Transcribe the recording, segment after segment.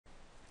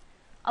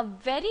A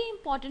very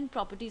important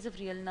properties of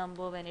real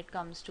number when it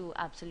comes to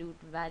absolute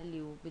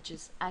value, which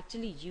is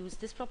actually used,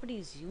 this property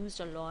is used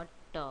a lot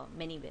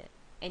manywhere,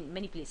 in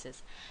many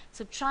places.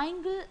 So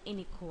triangle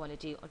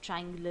inequality or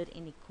triangular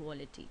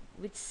inequality,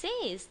 which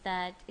says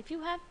that if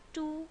you have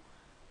two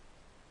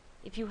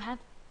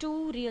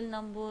real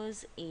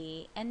numbers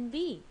a and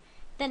b,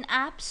 then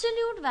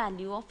absolute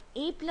value of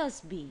a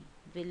plus b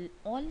will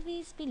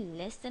always be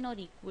less than or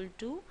equal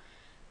to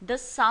the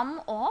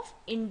sum of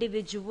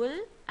individual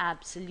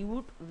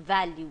absolute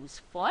values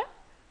for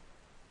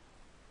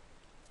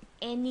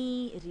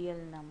any real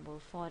number,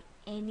 for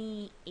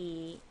any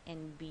a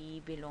and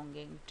b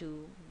belonging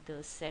to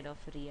the set of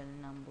real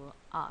number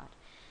r.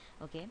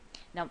 Okay,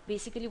 now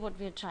basically what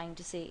we are trying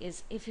to say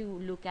is, if you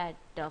look at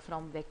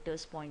from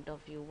vectors point of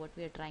view, what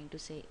we are trying to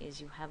say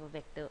is you have a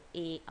vector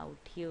a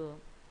out here,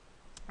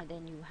 and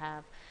then you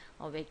have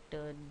a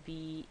vector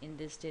b in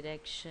this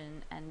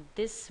direction, and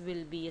this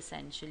will be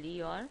essentially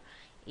your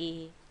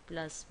a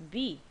plus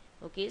b.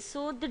 Okay,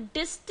 so the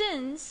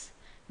distance,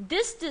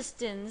 this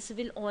distance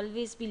will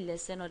always be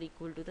less than or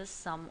equal to the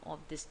sum of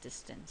this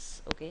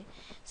distance. Okay,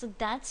 so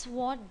that's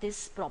what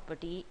this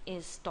property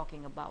is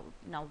talking about.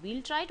 Now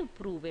we'll try to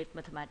prove it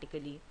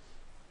mathematically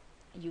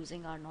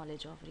using our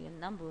knowledge of real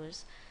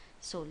numbers.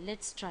 So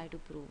let's try to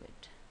prove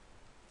it.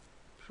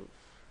 Proof.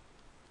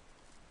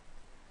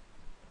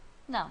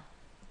 Now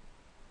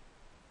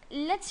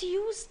let's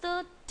use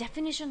the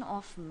definition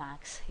of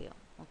max here.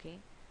 Okay,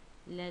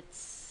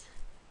 let's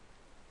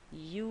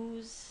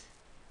use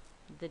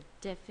the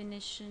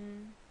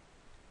definition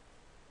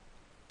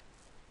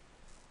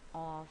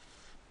of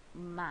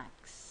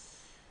max.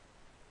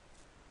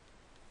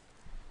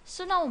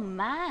 So now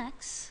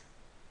max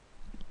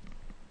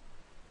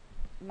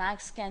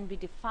can be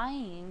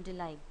defined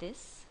like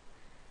this: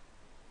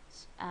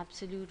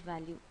 absolute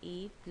value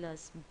a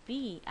plus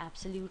b,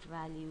 absolute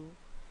value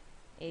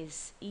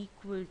is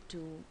equal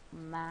to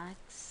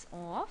max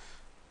of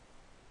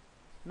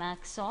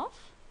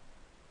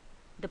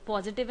the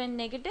positive and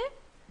negative.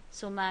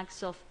 So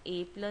max of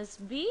a plus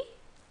b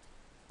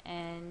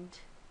and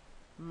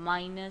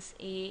minus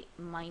a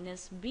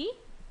minus b,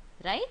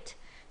 right?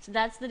 So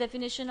that's the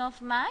definition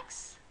of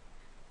max.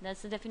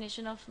 That's the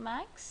definition of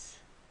max.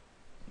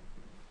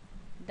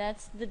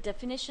 That's the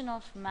definition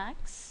of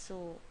max.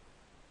 So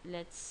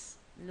let's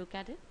look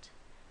at it.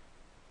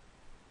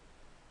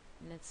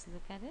 Let's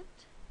look at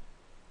it.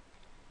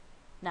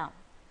 Now,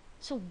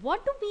 so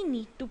what do we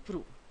need to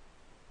prove?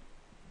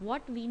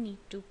 What we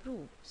need to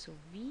prove? So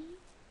we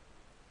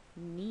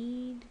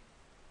need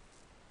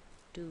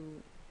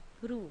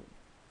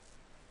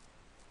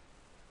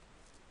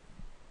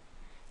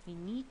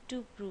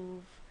to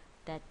prove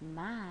that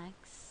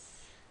max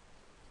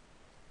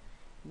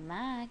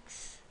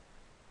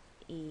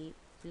a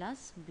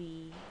plus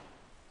b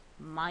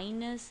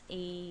minus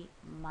a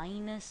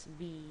minus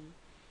b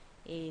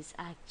is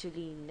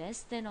actually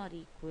less than or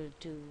equal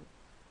to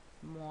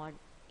mod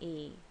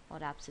a,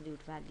 or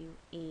absolute value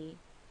a,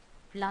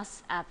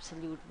 plus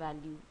absolute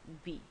value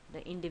b,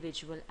 the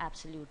individual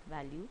absolute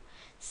value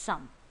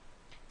sum.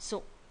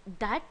 So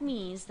that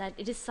means that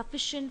it is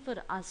sufficient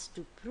for us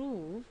to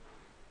prove.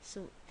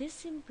 So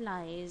this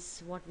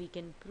implies what we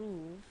can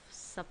prove: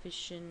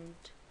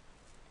 sufficient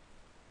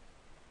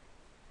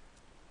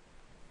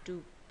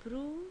to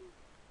prove.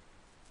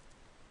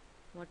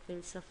 What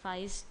will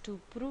suffice to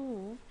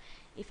prove?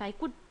 If I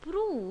could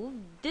prove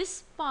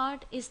this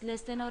part is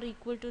less than or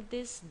equal to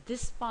this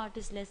part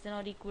is less than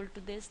or equal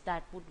to this,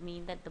 that would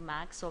mean that the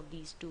max of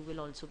these two will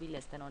also be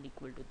less than or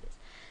equal to this.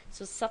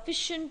 So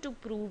sufficient to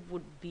prove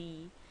would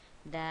be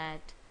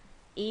that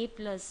a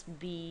plus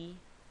b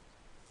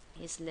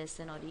is less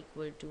than or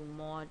equal to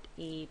mod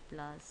a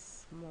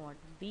plus mod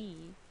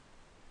b.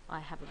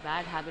 I have a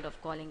bad habit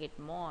of calling it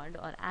mod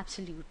or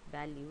absolute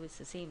value, it's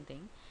the same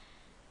thing.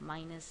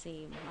 Minus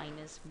a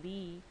minus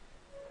b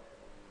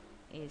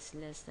is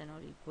less than or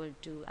equal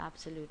to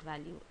absolute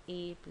value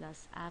a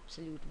plus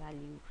absolute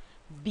value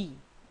b.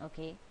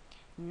 Okay,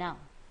 now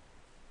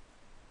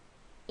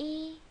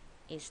a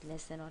is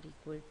less than or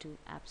equal to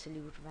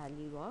absolute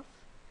value of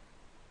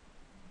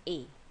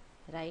a,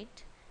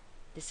 right?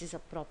 This is a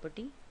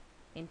property.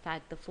 In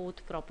fact, the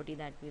fourth property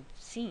that we've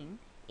seen,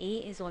 a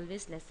is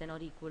always less than or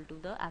equal to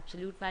the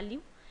absolute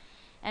value,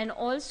 and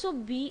also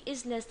b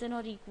is less than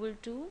or equal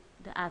to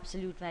the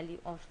absolute value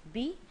of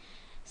b.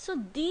 So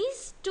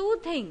these two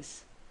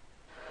things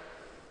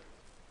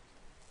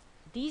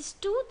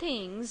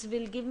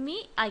will give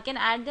me, I can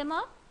add them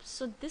up.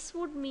 So this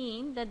would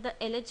mean that the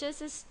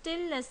LHS is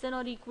still less than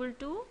or equal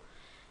to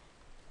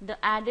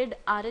the added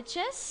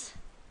RHS,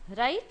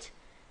 right?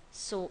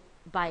 So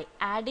by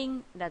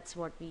adding, that's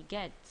what we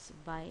get. So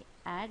by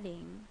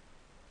adding,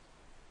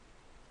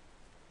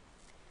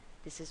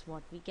 this is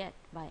what we get.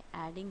 By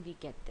adding, we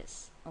get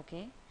this.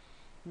 Okay,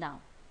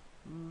 now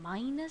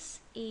minus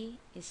a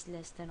is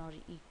less than or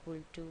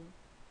equal to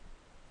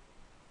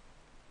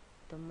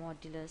the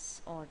modulus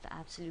or the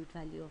absolute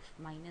value of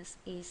minus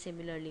a.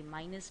 Similarly,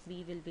 minus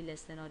b will be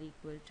less than or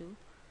equal to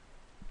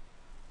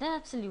the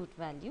absolute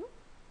value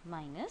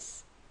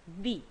minus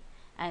b,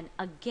 and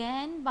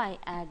again by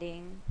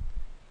adding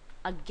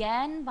I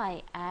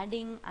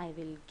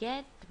will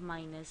get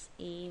minus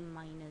a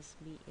minus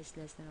b is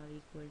less than or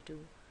equal to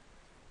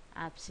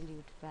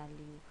absolute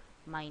value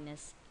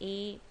minus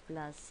a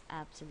plus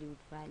absolute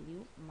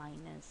value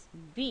minus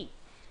b.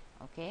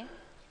 Okay,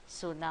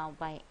 so now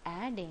by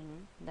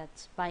adding,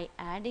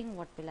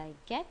 what will I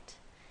get?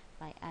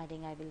 By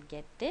adding I will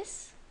get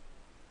this.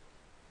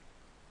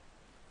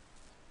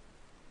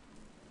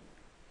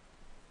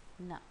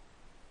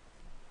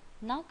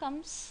 Now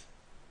comes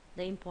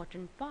the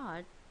important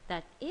part,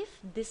 that if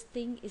this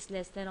thing is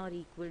less than or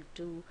equal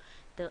to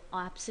the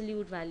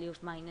absolute value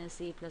of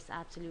minus a plus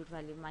absolute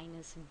value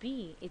minus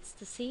b, it's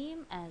the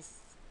same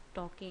as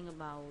talking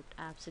about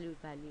absolute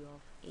value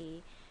of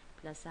a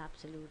plus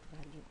absolute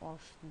value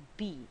of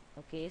b.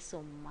 Okay,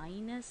 so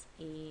minus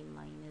a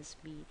minus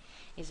b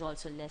is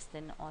also less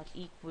than or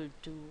equal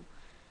to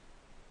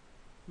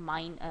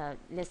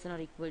less than or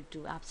equal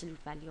to absolute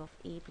value of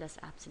a plus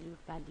absolute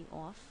value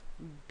of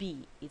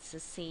b. It's the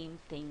same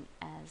thing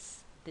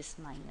as this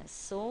minus.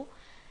 So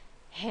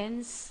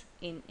hence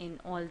in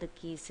all the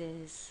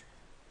cases,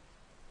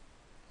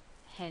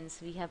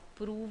 hence we have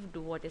proved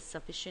what is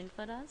sufficient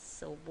for us.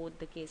 So both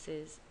the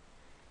cases,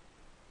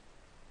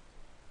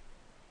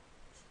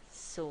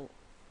 so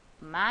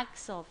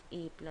max of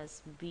a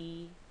plus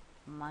b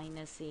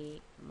minus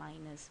a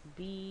minus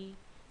b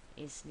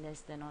is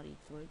less than or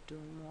equal to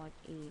mod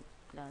a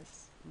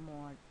plus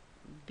mod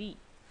b.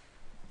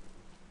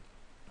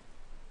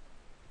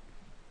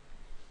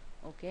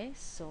 Okay,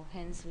 so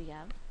hence we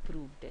have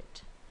proved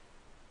it.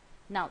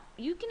 Now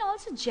you can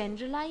also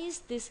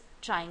generalize this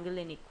triangle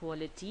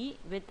inequality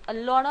with a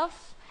lot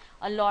of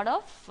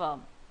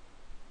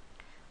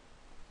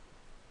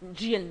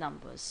real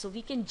numbers. So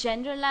we can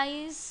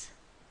generalize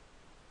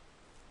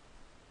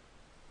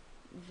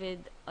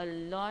with a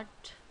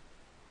lot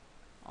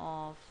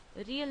of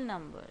real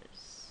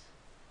numbers.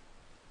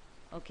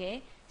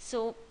 Okay,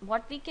 so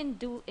what we can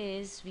do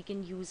is we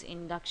can use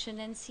induction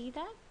and see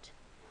that.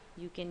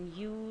 You can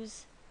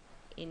use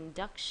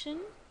induction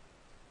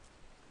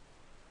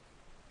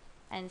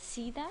and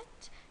see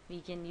that. We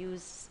can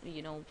use,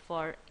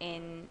 for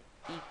n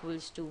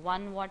equals to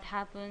 1, what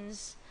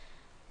happens?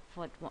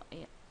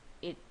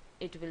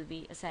 It will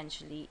be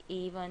essentially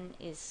a1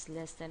 is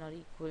less than or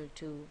equal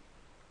to,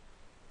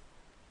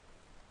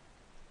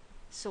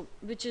 so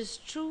which is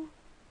true.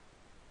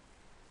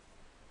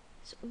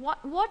 So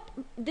what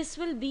this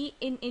will be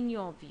in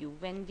your view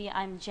when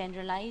I'm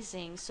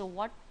generalizing? So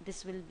what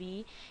this will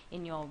be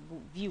in your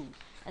view?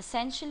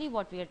 Essentially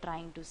what we are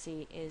trying to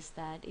say is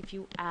that if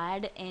you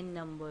add n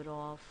number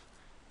of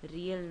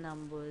real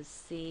numbers,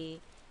 say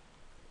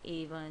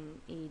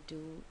a1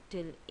 a2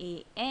 till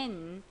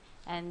an,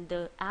 and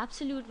the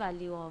absolute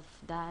value of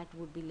that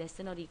would be less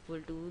than or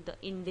equal to the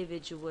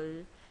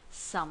individual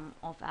sum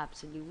of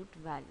absolute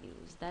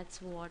values.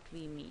 That's what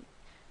we mean.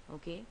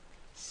 Okay,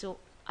 so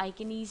I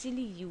can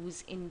easily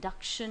use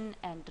induction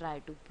and try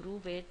to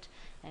prove it,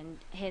 and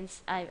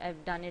hence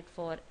I've done it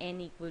for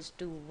n equals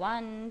to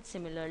 1,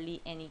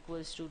 similarly n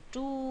equals to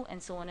 2,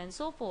 and so on and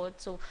so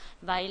forth. So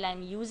while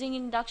I'm using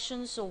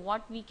induction, so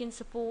what we can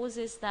suppose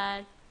is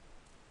that,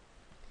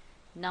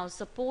 now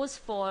suppose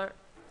for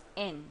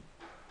n,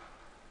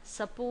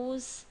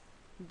 suppose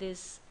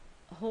this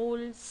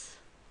holds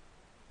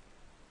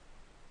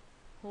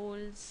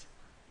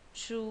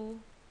true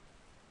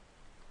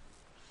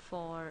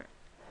for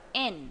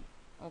n.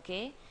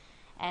 Okay,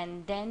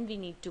 and then we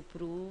need to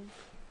prove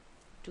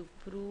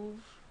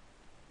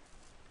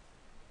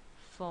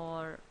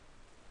for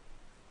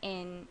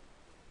n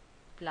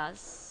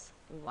plus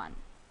 1.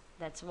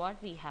 That's what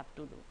we have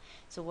to do.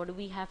 So what do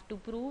we have to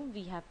prove?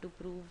 We have to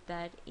prove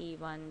that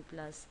a1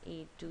 plus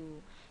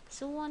a2,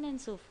 so on and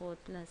so forth,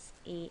 plus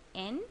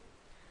an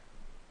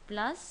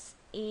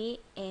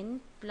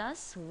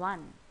plus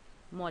 1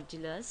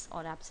 modulus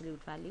or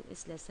absolute value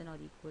is less than or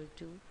equal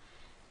to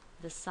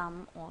the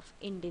sum of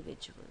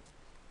individual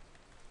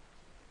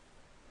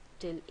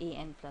till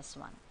an plus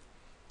 1.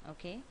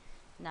 Okay,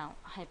 now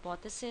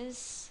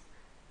hypothesis,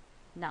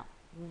 now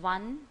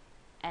 1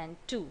 and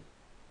 2.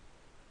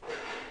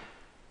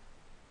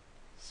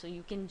 So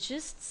you can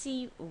just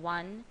see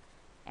 1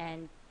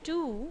 and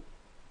 2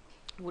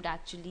 would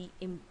actually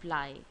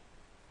imply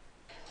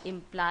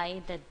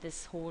that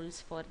this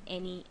holds for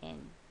any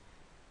n.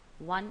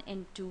 1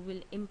 and 2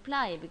 will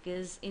imply,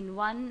 because in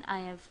 1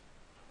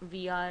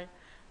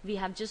 we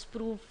have just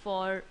proved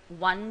for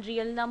one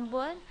real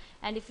number,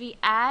 and if we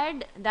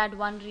add that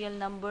one real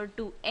number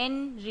to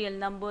n real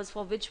numbers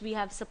for which we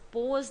have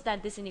supposed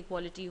that this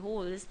inequality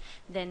holds,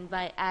 then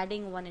by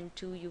adding 1 and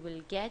 2 you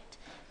will get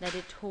that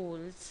it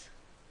holds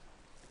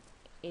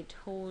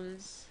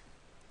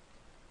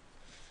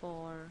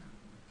for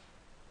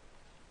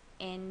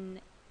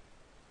n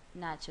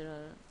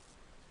natural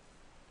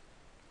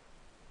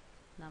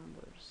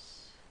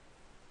numbers.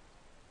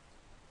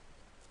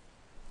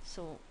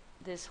 So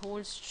this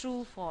holds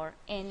true for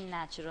n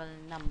natural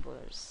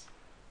numbers.